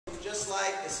Just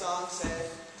like the song said,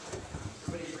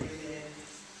 everybody breathe in.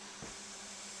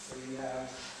 So you have,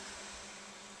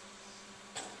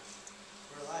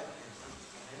 we're alive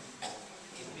again.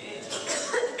 Amen.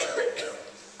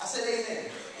 I said amen.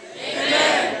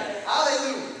 Amen.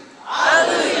 Hallelujah.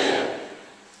 Hallelujah.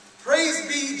 Praise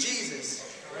be Jesus.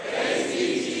 Praise be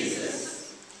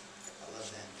Jesus. I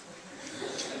love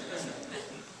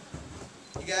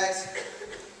that. You guys,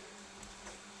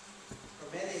 for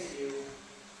many of you,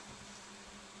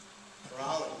 for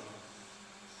all of you,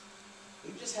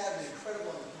 we've just had an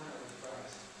incredible encounter with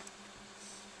Christ.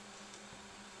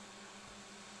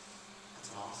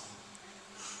 That's awesome.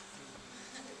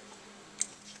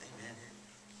 Amen.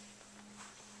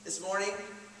 This morning,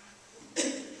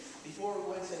 before we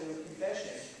went to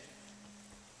confession,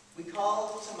 we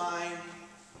called to mind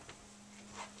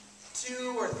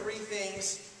 2 or 3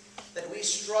 things that we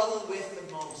struggle with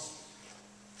the most.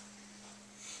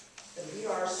 That we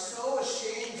are so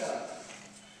ashamed of,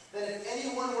 that if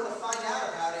anyone were to find out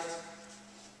about it,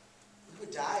 we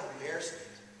would die of embarrassment.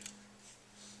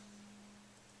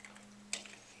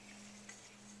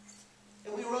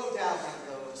 And we wrote down one of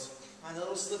those on a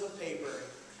little slip of paper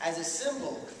as a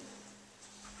symbol.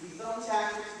 We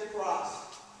thumbtacked it to the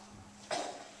cross.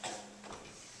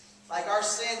 Like our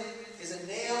sin is a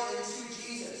nail into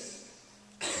Jesus.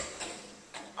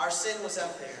 Our sin was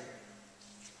up there.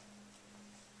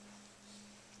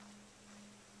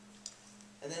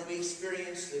 And then we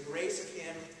experienced the grace of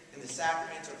Him in the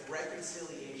sacrament of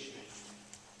reconciliation.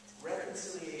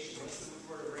 Reconciliation. What's the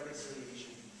word of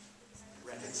reconciliation?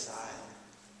 Reconcile.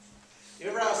 You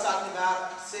remember I was talking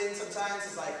about sin sometimes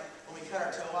is like when we cut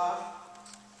our toe off?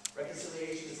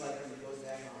 Reconciliation is like when it goes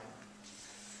back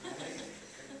on. Right?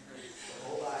 The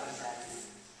whole body's happy.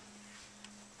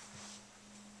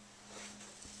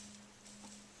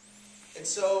 And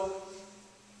so,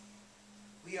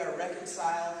 we are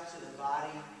reconciled to the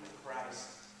body of Christ.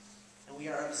 And we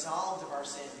are absolved of our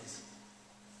sins.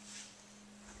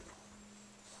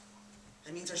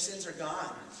 That means our sins are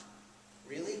gone.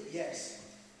 Really? Yes.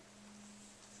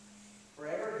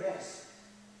 Forever? Yes.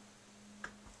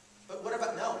 But what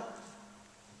about, no.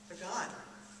 They're gone.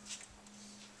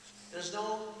 There's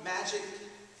no magic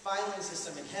filing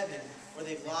system in heaven where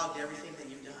they've logged everything that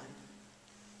you've done.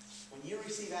 When you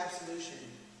receive absolution,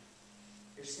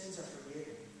 your sins are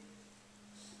forgiven.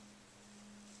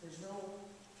 There's no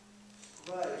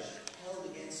grudge held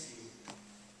against you.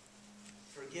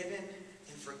 Forgiven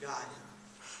and forgotten.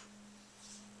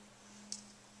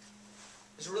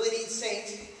 There's a really neat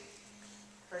saint.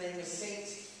 Her name is Saint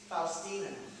Faustina.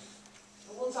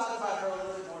 And we'll talk about her a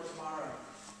little bit more tomorrow.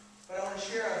 But I want to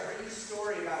share a brief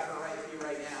story about her right with you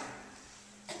right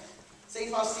now. Saint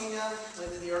Faustina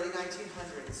lived in the early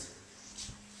 1900s.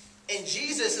 And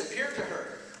Jesus appeared to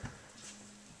her.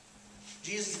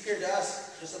 Jesus appeared to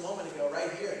us just a moment ago,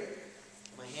 right here.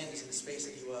 My hand is in the space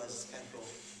that he was. It's kind of cool.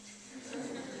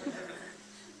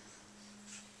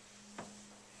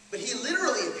 But he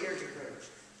literally appeared to her.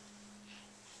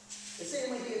 The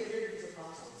same way he appeared to his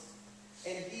apostles.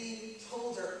 And he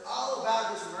told her all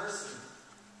about his mercy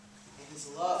and his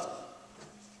love.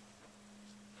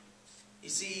 You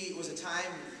see, it was a time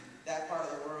in that part of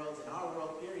the world, in our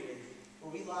world period,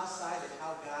 where we lost sight of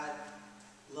how God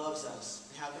loves us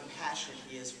and how compassionate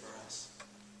He is for us.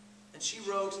 And she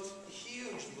wrote a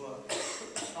huge book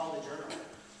called A Journal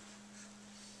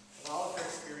of all of her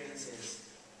experiences.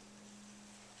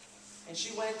 And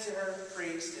she went to her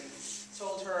priest and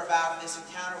told her about this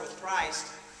encounter with Christ.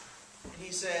 And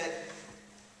he said,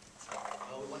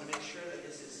 well, we want to make sure that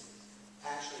this is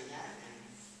actually happening.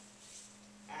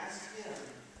 Ask him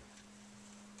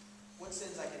what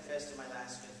sins I confessed in my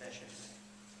last confession.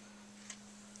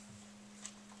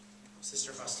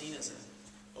 Sister Faustina is an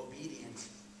obedient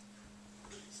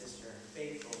sister,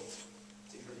 faithful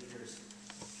to her leaders.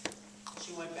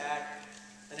 She went back.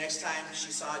 The next time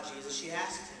she saw Jesus, she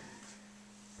asked him.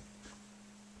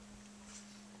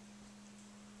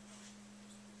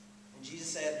 And Jesus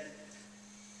said,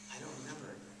 I don't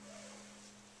remember.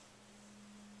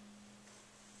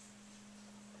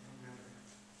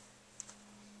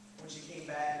 When she came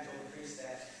back and told the priest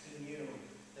that, he knew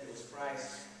that it was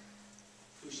Christ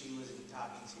who she was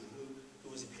talking to, who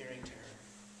was appearing to her.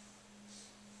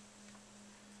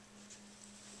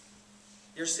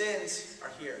 Your sins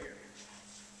are here.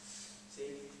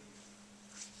 See?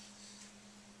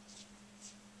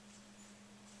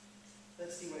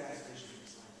 Let's see what absolution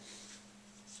looks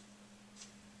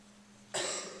like.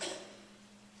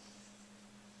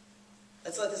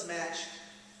 Let's let this match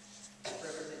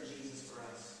represent Jesus for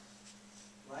us.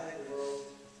 Light of the world,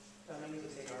 coming to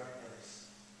take our place.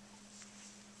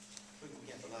 We can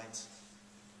get the lights.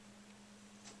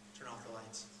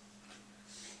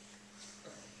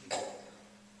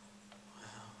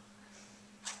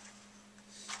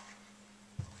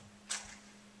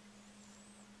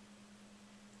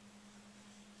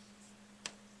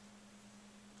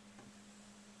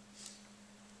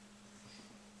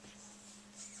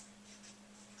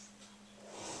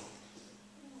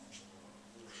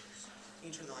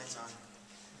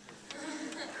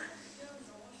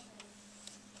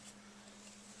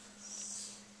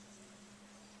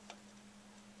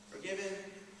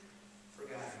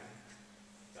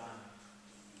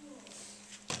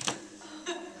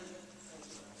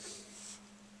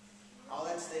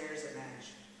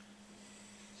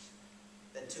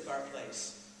 took our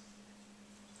place.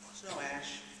 There's no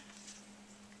ash,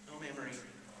 no memory.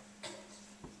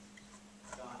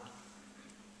 Gone.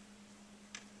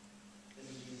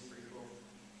 Living Jesus is pretty cool.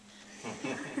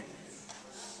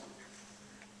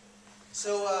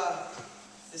 So,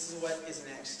 this is what is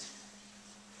next.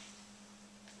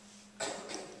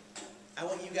 I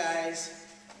want you guys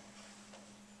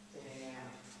to hang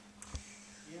out.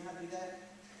 You know how to do that?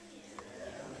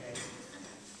 Okay.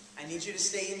 I need you to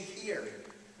stay in here.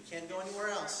 We can't go anywhere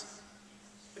else.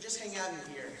 But just hang out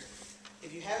in here.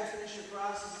 If you haven't finished your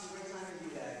cross, this is a great time to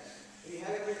do that. If you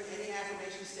haven't written any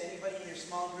affirmations to anybody in your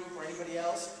small group or anybody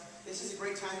else, this is a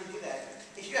great time to do that.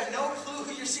 If you have no clue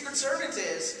who your secret servant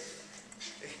is,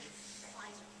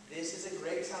 this is a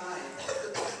great time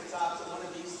to talk to one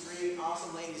of these three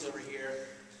awesome ladies over here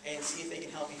and see if they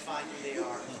can help you find who they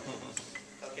are.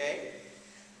 Okay?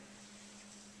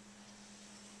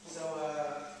 So,